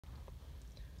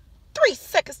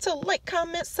seconds to like,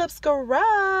 comment, subscribe.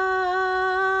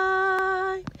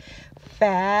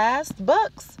 Fast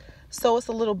bucks. So it's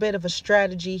a little bit of a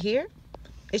strategy here.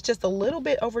 It's just a little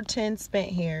bit over 10 spent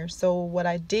here. So what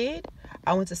I did,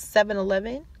 I went to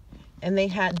 7-Eleven and they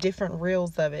had different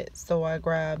reels of it. So I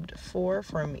grabbed 4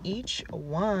 from each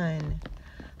one.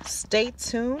 Stay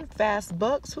tuned. Fast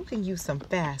bucks. Who can use some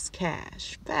fast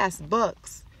cash? Fast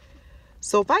bucks.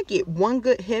 So if I get one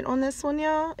good hit on this one,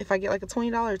 y'all, if I get like a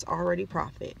 $20, it's already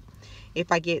profit.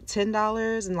 If I get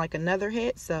 $10 and like another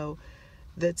hit, so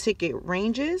the ticket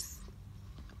ranges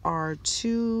are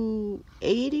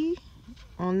 280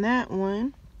 on that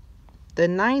one, the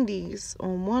 90s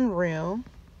on one reel,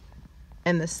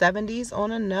 and the 70s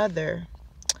on another.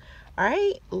 All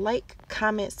right, like,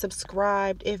 comment,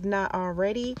 subscribe if not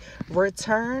already.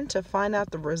 Return to find out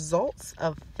the results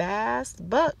of fast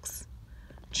bucks.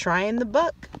 Trying the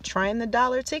buck, trying the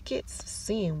dollar tickets,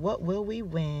 seeing what will we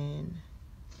win.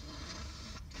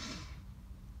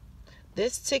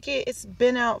 This ticket, it's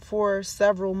been out for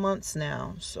several months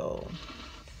now, so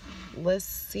let's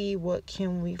see what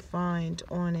can we find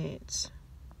on it.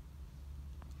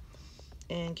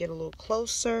 And get a little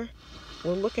closer.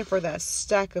 We're looking for that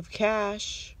stack of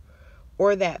cash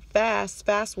or that fast.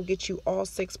 Fast will get you all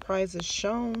 6 prizes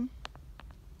shown.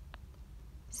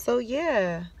 So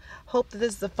yeah, hope that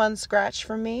this is a fun scratch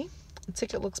for me. The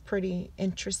ticket looks pretty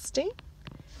interesting.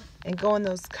 And go in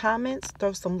those comments,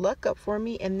 throw some luck up for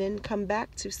me, and then come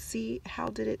back to see how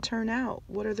did it turn out.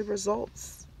 What are the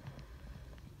results?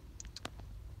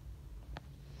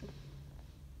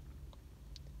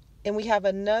 And we have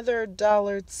another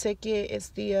dollar ticket. It's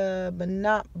the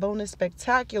Monop Bonus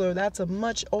Spectacular. That's a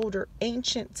much older,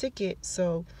 ancient ticket.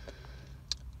 So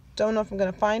don't know if I'm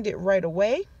going to find it right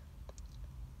away.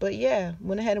 But yeah,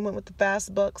 went ahead and went with the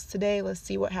fast bucks today. Let's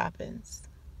see what happens.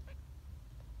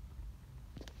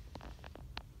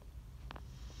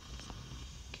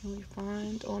 Can we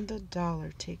find on the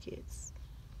dollar tickets?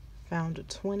 Found a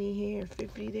 20 here,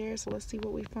 50 there. So let's see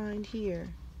what we find here.